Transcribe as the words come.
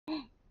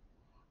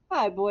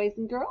Hi, boys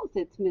and girls.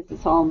 It's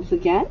Mrs. Holmes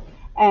again,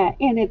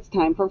 and it's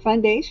time for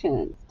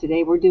Fundations.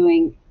 Today we're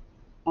doing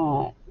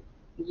uh,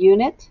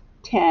 Unit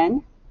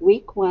 10,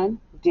 Week 1,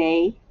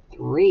 Day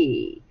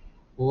 3.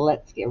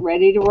 Let's get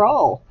ready to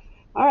roll.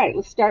 All right,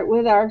 let's start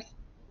with our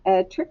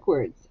trick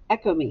words.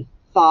 Echo me.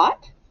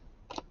 Thought,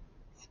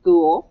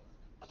 school,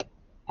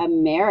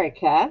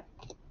 America,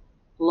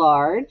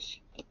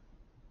 large,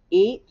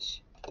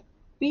 each,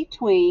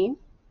 between,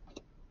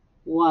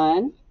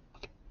 one,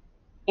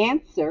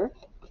 answer,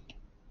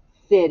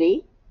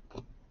 city,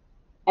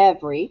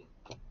 every,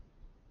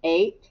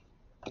 8,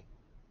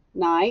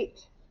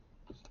 night,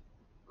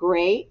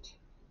 great,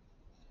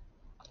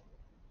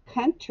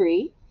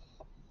 country,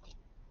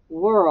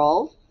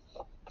 world,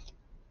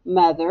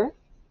 mother,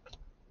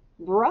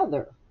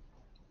 brother.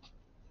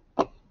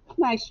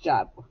 Nice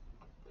job.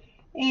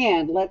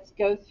 And let's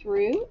go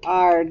through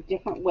our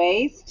different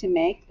ways to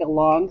make the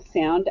long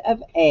sound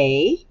of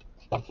A.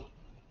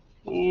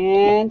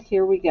 And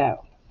here we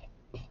go.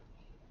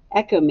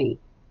 Echo me.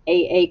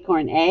 A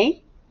acorn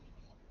A.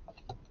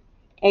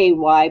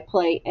 A-Y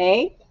play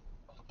A.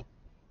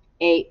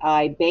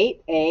 A-I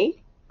bait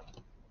A.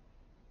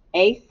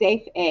 A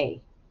safe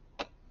A.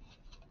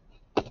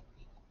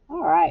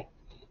 All right.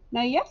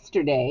 Now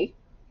yesterday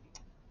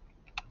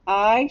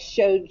I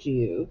showed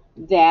you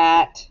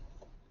that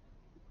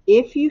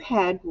if you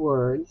had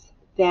words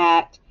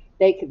that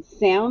they could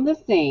sound the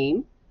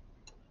same,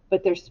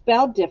 but they're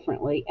spelled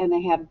differently and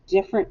they have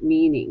different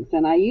meanings.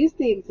 And I use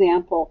the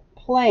example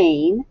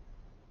plain,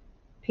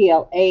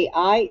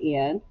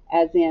 Plain,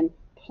 as in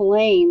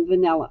plain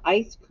vanilla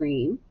ice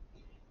cream,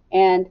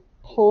 and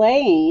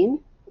plain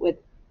with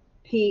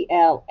Plane,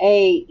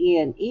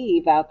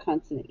 vowel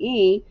consonant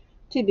E,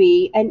 to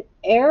be an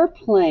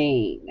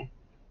airplane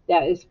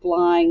that is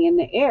flying in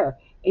the air.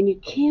 And you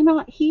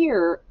cannot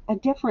hear a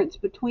difference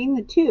between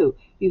the two.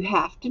 You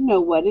have to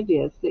know what it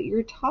is that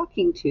you're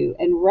talking to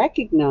and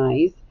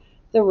recognize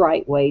the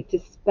right way to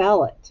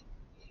spell it.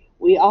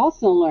 We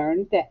also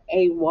learned that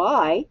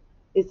AY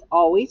is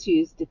always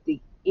used at the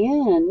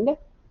end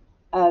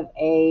of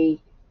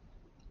a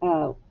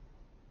uh,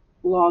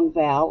 long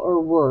vowel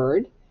or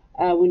word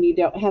when you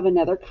don't have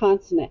another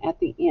consonant at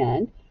the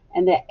end,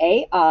 and that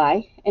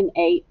AI and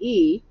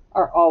AE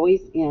are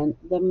always in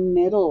the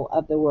middle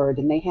of the word,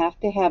 and they have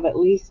to have at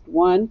least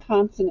one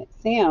consonant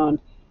sound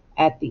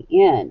at the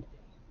end.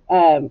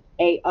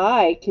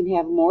 AI can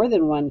have more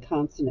than one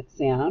consonant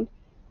sound.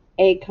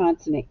 A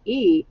consonant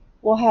E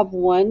will have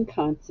one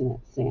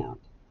consonant sound,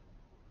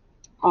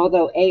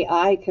 although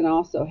AI can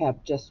also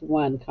have just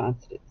one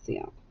consonant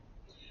sound.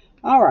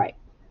 All right.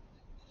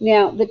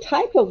 Now, the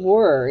type of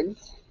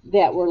words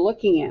that we're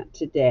looking at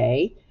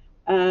today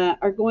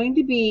are going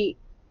to be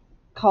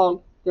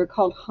they're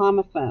called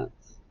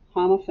homophones.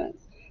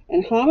 Homophones.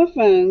 And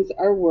homophones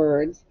are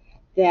words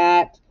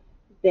that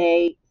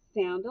they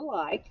sound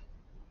alike,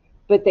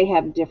 but they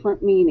have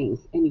different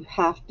meanings, and you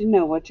have to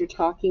know what you're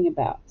talking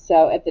about.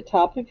 So at the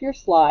top of your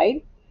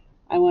slide,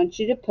 I want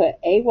you to put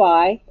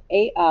AY,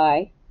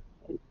 AI,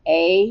 and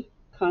A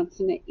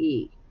consonant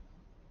E.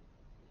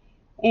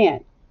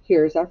 And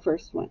here's our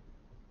first one.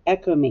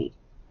 Echo me.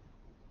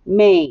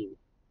 Main.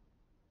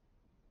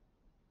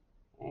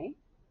 Okay.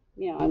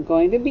 Now I'm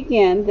going to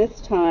begin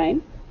this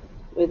time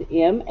with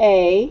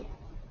M-A-I-N,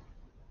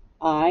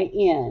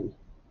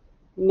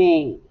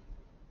 Maine.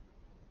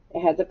 It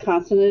has a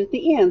consonant at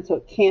the end, so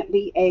it can't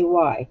be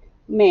A-Y.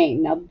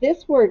 Maine. Now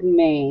this word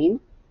Maine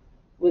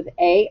with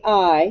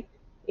A-I,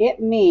 it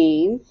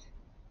means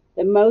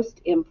the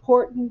most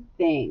important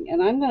thing.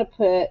 And I'm going to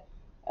put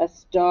a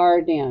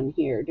star down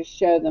here to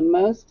show the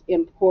most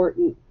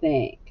important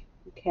thing.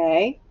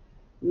 Okay?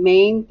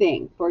 Main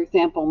thing. For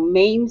example,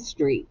 Main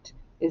Street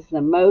is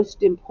the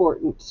most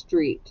important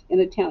street in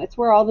a town. It's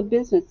where all the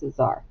businesses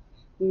are.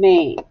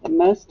 Main, the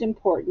most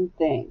important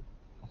thing.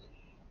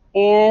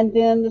 And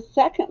then the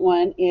second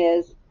one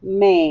is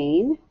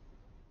Maine,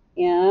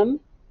 M-A-N-E,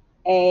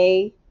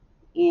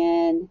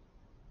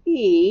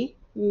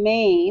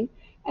 Maine.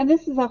 And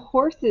this is a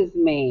horse's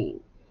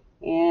mane.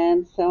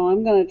 And so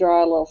I'm going to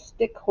draw a little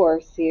stick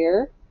horse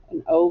here,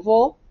 an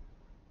oval,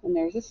 and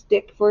there's a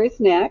stick for his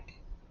neck.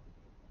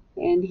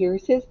 And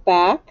here's his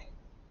back.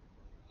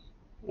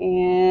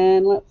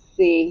 And let's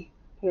see,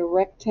 put a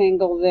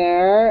rectangle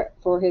there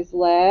for his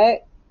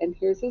leg. And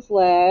here's his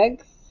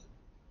legs.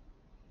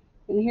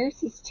 And here's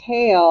his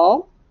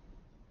tail.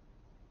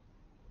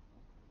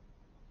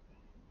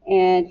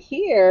 And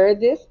here,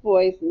 this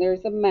boy's,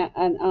 there's an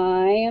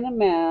eye and a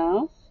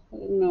mouth, a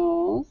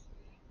nose.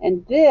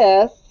 And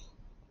this,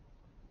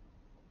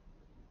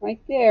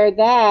 right there,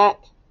 that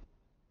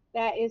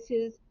is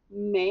his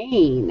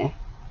mane.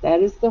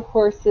 That is the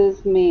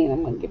horse's mane.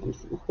 I'm going to give him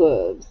some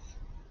hooves.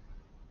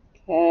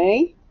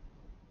 Okay.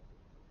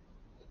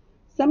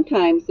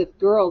 Sometimes if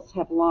girls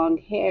have long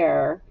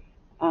hair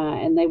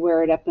and they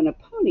wear it up in a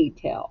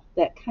ponytail,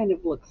 that kind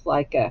of looks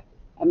like a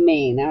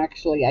mane.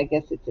 Actually, I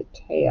guess it's a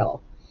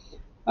tail.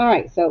 All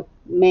right, so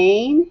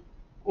mane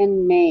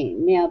and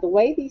mane. Now, the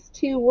way these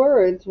two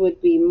words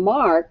would be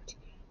marked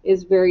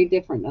is very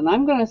different. And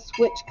I'm going to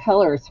switch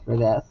colors for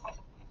this.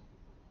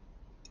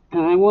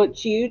 And I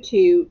want you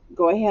to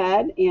go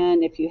ahead,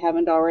 and if you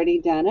haven't already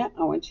done it,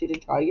 I want you to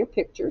draw your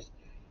pictures.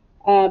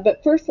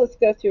 But first, let's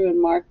go through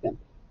and mark them.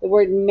 The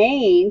word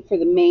main for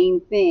the main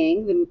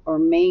thing, or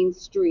main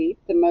street,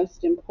 the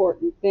most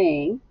important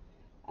thing.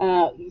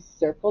 You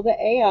circle the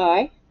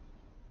AI,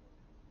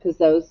 because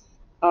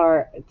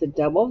it's a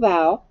double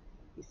vowel.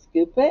 You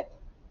scoop it,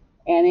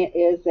 and it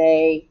is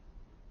a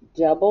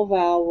double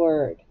vowel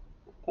word.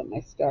 I'll put my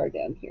star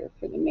down here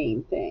for the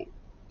main thing.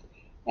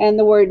 And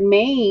the word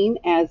mane,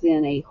 as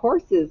in a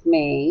horse's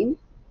mane,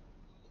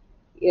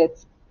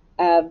 it's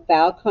a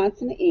vowel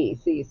consonant E.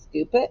 So you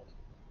scoop it,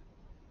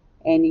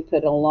 and you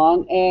put a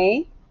long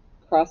A,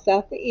 cross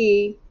out the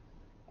E,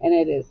 and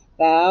it is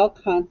vowel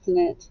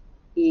consonant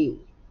E.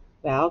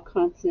 Vowel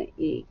consonant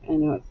E.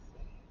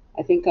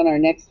 I think on our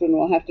next one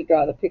we'll have to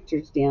draw the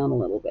pictures down a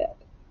little bit.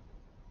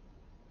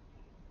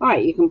 All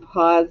right, you can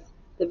pause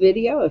the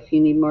video if you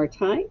need more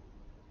time.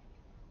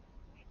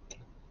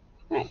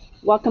 All right,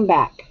 welcome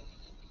back.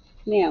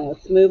 Now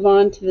let's move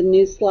on to the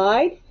new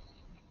slide.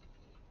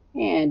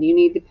 And you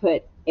need to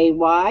put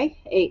AY,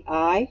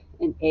 AI,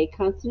 and A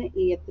consonant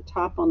E at the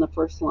top on the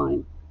first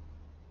line.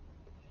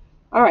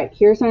 All right,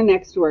 here's our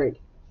next word.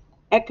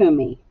 Echo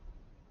me.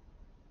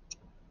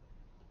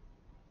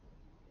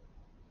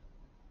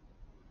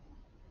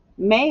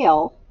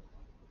 Male,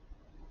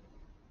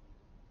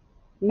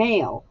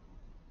 male.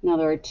 Now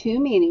there are two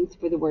meanings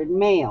for the word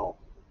male.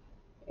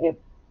 If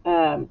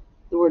the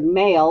word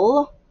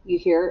male, you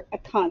hear a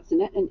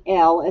consonant, an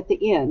L at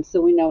the end,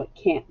 so we know it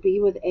can't be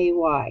with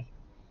AY.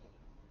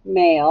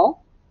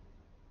 Male,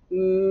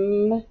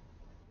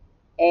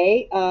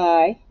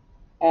 A-I-L,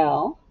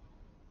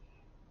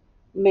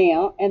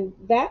 male, and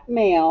that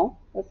male,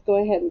 let's go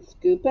ahead and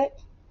scoop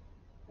it,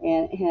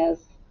 and it has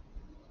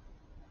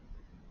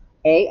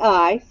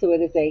AI, so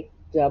it is a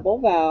double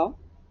vowel.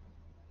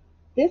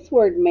 This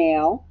word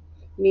male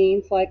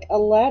means like a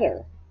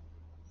letter.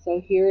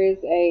 So here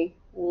is a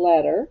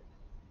letter,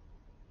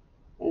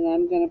 and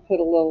I'm going to put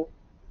a little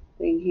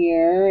thing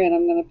here, and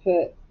I'm going to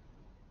put,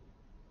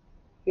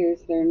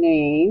 here's their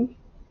name.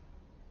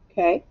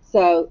 Okay,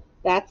 so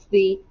that's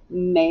the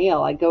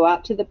mail. I go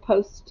out to the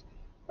post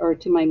or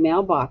to my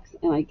mailbox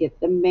and I get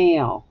the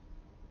mail.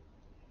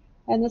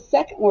 And the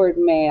second word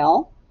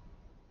male,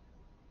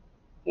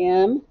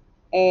 M-A-L-E,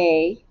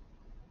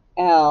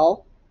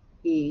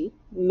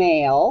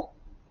 male.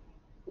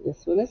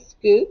 This one is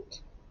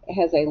scooped. It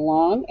has a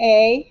long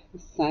A, a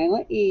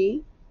silent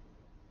E,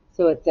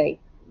 so it's a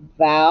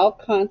vowel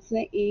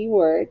consonant E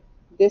word.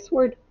 This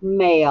word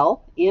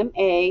male,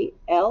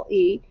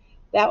 M-A-L-E,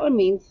 that one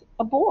means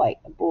a boy.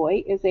 A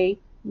boy is a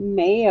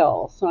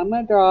male. So I'm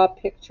going to draw a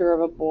picture of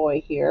a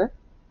boy here.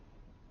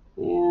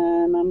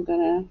 And I'm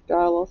going to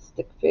draw a little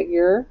stick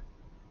figure.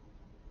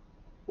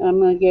 And I'm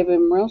going to give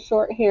him real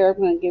short hair. I'm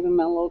going to give him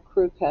a little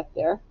crew cut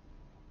there.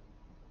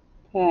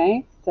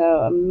 Okay, so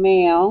a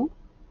male.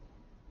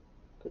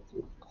 Put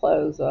some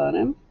clothes on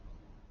him.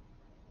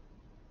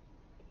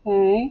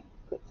 Okay,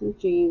 put some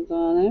jeans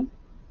on him.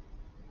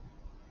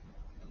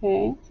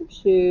 Okay, some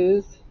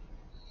shoes.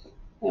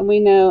 And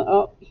we know,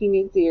 oh, he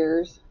needs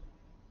ears.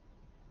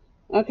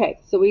 Okay,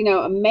 so we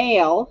know a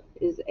male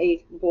is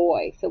a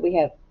boy. So we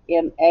have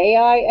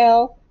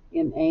M-A-I-L,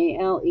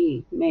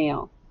 M-A-L-E,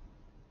 male.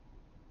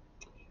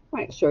 All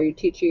right, show your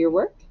teacher your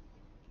work.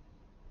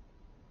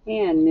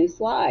 And new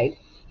slide.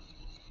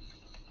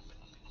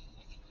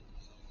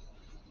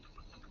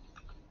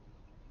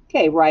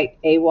 Okay, write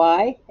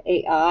A-Y,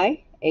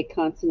 A-I, a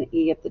consonant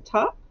E at the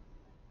top.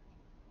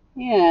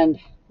 And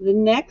the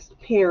next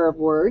pair of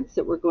words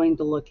that we're going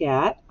to look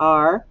at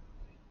are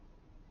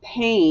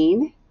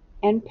pain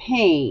and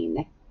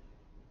pain.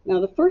 Now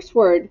the first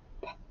word,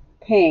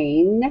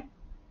 pain,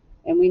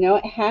 and we know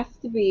it has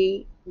to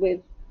be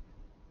with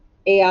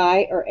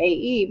AI or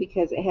AE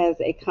because it has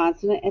a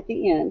consonant at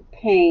the end.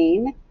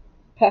 Pain,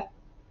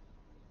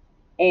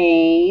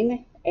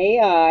 pain,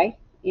 AI,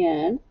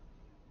 N.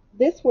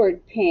 This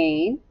word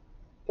pain,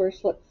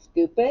 first let's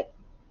scoop it.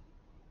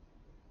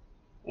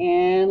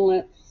 And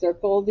let's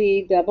circle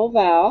the double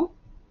vowel.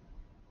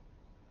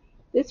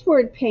 This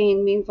word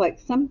pain means like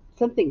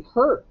something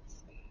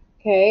hurts.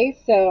 Okay,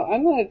 so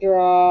I'm going to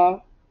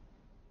draw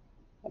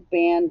a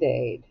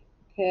Band-Aid.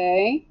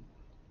 Okay,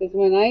 because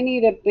when I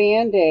need a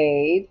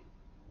Band-Aid,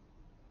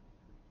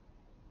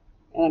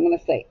 and I'm going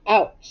to say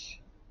ouch,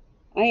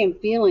 I am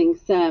feeling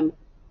some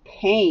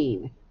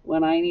pain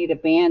when I need a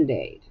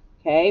Band-Aid.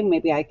 Okay,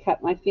 maybe I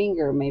cut my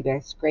finger, maybe I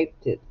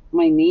scraped it,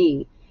 my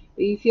knee.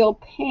 But you feel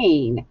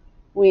pain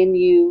when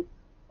you,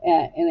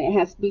 and it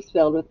has to be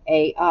spelled with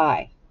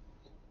A-I.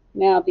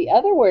 Now the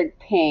other word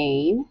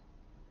pain,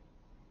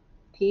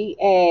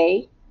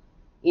 P-A-N-E,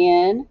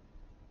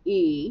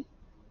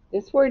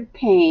 this word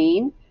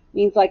pain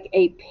means like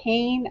a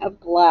pane of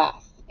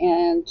glass.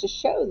 And to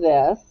show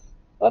this,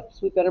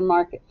 whoops, we better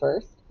mark it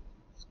first.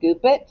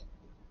 Scoop it,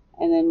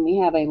 and then we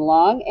have a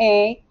long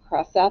A,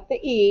 cross out the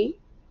E,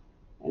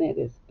 and it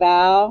is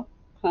vowel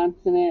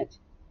consonant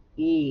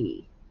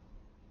E.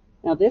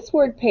 Now this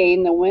word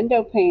pane, the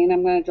window pane,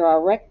 I'm going to draw a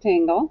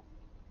rectangle.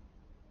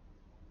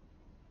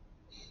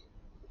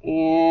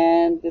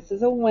 And this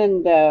is a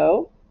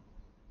window.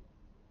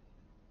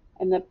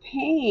 And the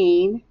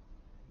pane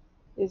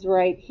is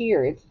right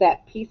here. It's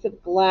that piece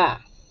of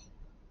glass.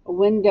 A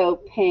window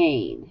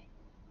pane.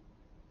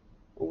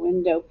 A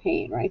window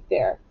pane right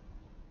there.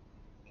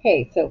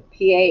 Okay, so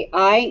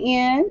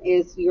P-A-I-N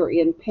is you're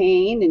in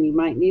pain and you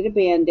might need a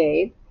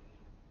Band-Aid.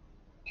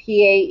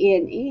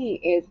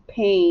 P-A-N-E is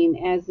pane,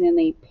 as in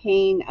a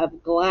pane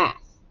of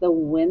glass, the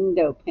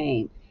window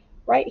pane.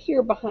 Right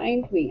here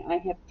behind me, I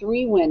have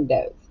 3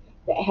 windows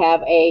that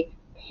have a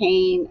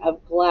pane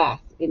of glass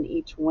in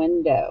each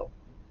window.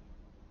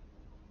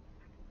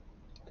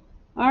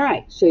 All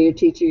right, show your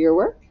teacher your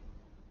work.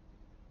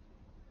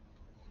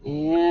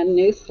 And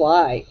new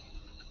slide.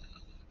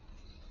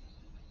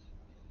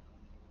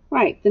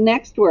 Right, the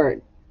next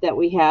word that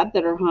we have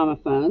that are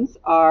homophones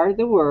are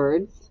the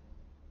words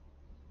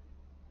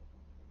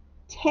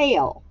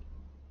tail,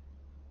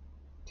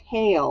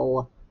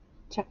 tail,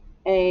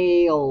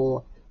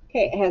 tail.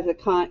 Okay, it has a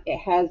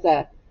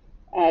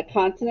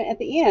consonant at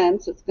the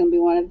end, so it's going to be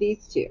one of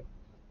these two.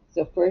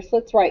 So first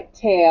let's write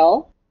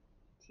tail,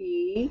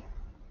 T-A-I-L,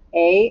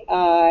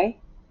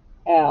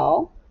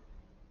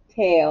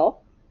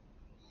 tail,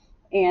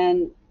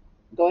 and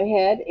go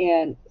ahead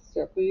and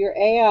circle your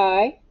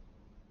A-I,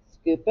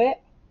 scoop it,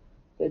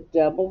 the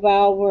double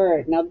vowel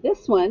word. Now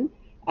this one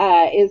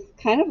is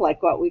kind of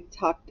like what we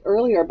talked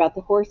earlier about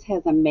the horse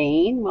has a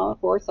mane. Well, a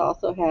horse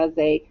also has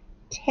a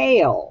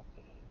tail.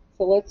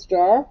 So let's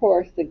draw our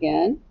horse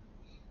again.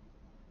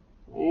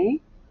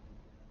 Okay,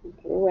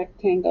 put a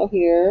rectangle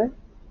here.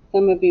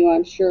 Some of you,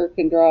 I'm sure,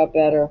 can draw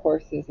better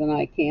horses than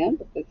I can,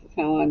 but this is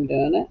how I'm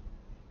doing it.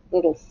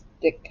 Little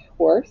stick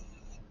horse.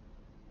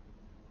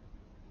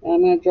 And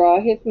I'm going to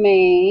draw his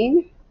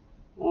mane.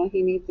 Oh,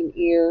 he needs an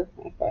ear.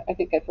 I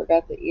think I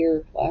forgot the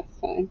ear last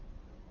time.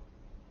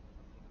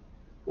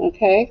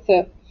 Okay,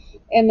 so,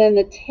 and then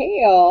the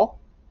tail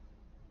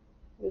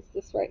is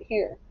this right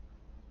here.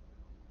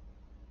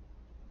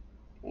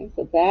 Okay,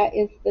 so that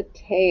is the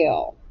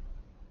tail.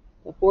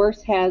 The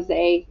horse has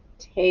a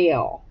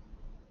tail.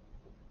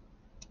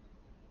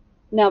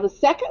 Now the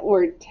second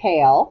word,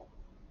 tail,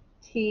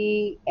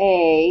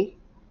 T-A-L-E,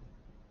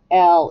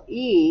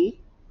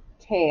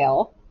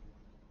 tail,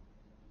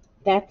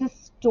 that's a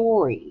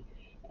story.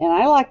 And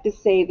I like to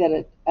say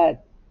that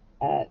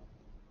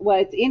well,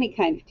 it's any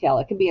kind of tale.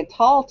 It could be a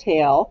tall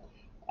tale,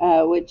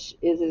 which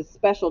is a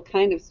special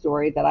kind of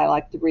story that I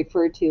like to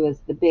refer to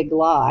as the big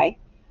lie,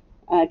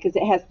 because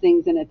it has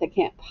things in it that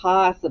can't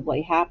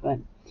possibly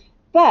happen.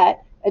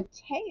 But a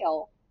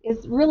tale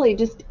is really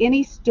just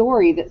any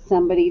story that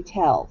somebody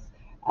tells.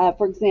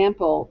 For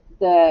example,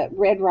 the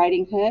Red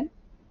Riding Hood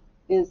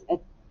is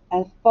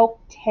a folk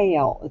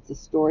tale. It's a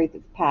story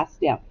that's passed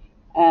down.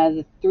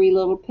 The Three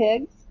Little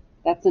Pigs,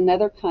 that's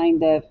another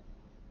kind of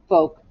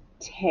folk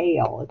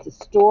tale. It's a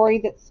story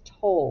that's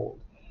told.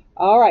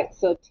 All right,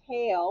 so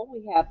tale,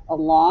 we have a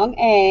long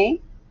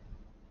A,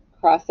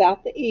 cross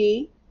out the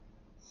E,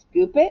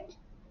 scoop it,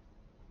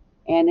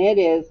 and it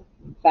is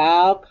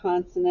vowel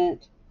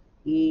consonant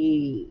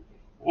E.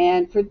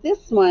 And for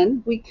this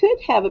one, we could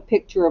have a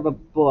picture of a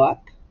book.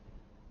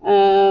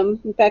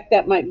 In fact,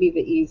 that might be the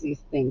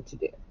easiest thing to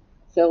do.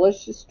 So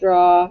let's just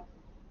draw a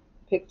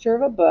picture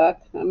of a book.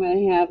 I'm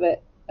going to have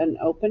it an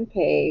open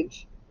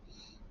page.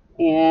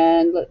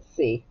 And let's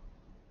see.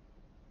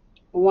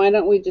 Why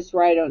don't we just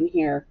write on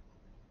here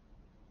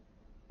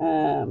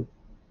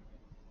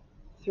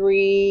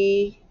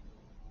 3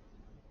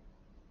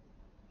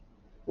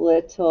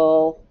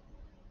 little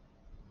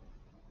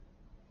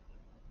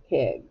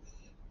pigs.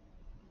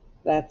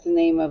 That's the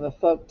name of a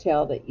folk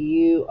tale that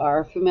you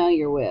are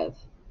familiar with.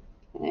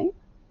 Okay.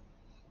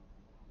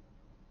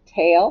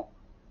 Tail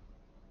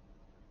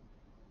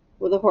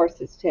with a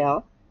horse's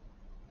tail,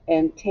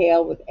 and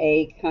tail with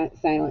a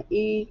silent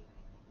E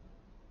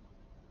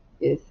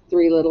is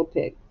 3 little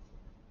pigs.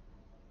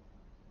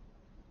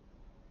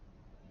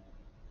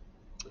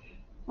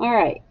 All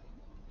right.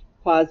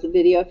 Pause the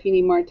video if you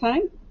need more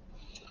time.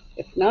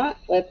 If not,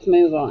 let's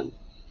move on.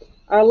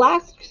 Our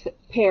last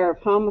pair of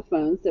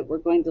homophones that we're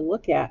going to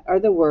look at are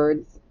the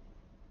words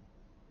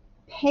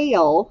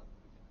pale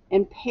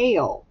and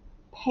pale.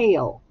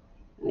 Pale.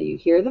 Now you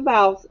hear the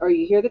vowels, or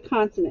you hear the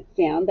consonant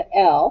sound, the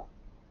L.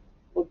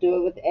 We'll do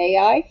it with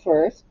AI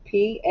first.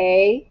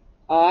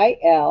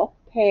 P-A-I-L,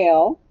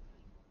 pale.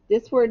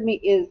 This word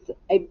is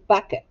a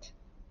bucket.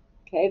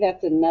 Okay,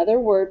 that's another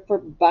word for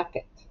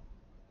bucket.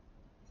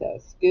 So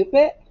scoop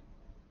it.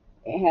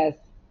 It has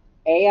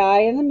AI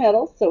in the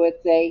middle, so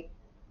it's a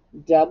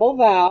double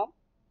vowel,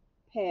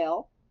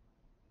 pale,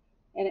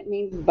 and it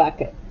means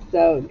bucket.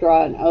 So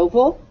draw an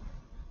oval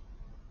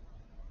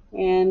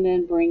and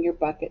then bring your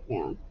bucket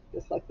down,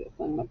 just like this.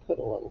 I'm going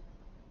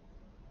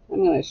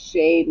to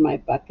shade my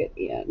bucket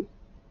in.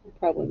 I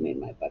probably made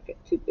my bucket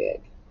too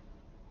big.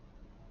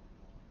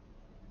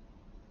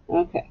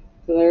 Okay,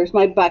 so there's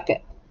my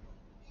bucket.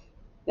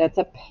 That's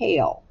a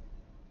pail.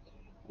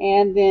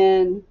 And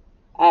then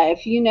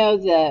If you know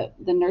the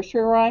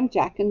nursery rhyme,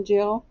 Jack and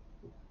Jill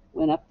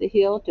went up the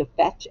hill to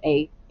fetch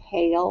a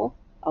pail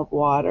of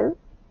water.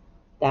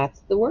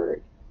 That's the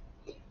word.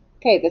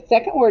 Okay, the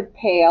second word,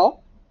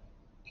 pale,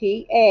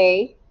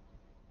 P-A-L-E,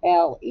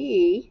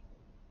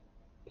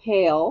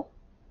 pale.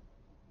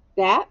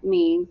 That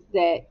means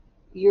that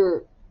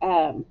you're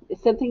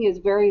something is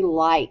very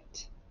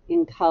light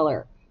in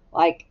color,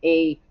 like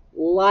a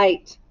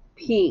light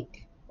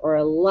pink or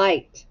a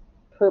light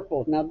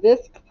purple. Now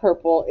this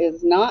purple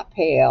is not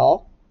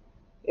pale,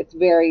 it's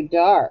very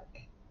dark.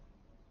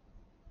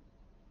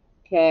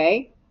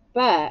 Okay,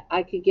 but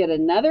I could get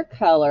another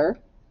color.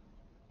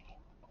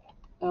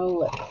 Oh,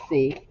 let's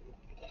see.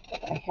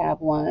 I have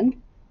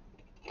one.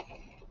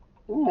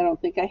 Oh, I don't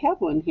think I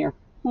have one here.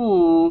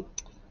 Hold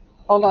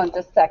on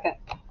just a second.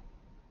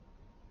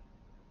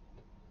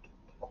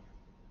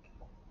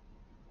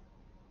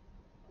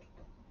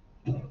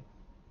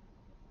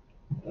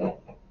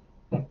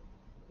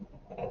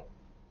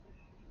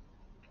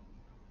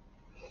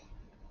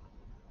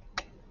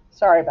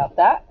 Sorry about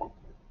that.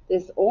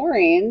 This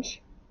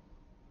orange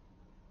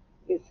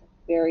is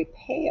very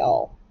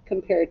pale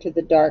compared to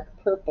the dark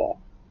purple.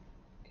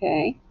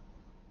 Okay,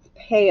 it's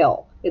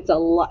pale.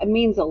 It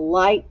means a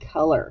light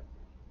color.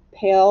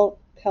 Pale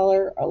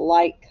color, a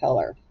light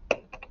color.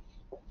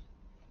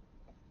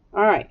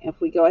 All right,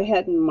 if we go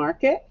ahead and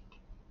mark it,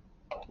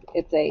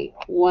 it's a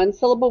one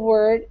syllable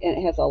word and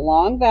it has a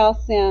long vowel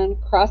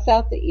sound. Cross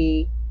out the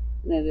E,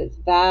 and it is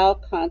vowel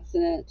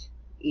consonant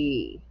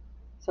E.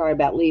 Sorry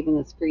about leaving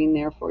the screen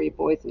there for you,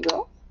 boys and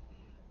girls.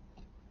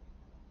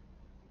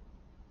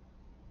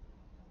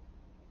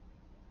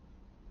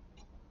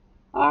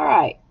 All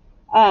right,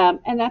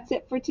 and that's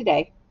it for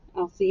today.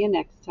 I'll see you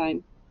next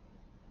time.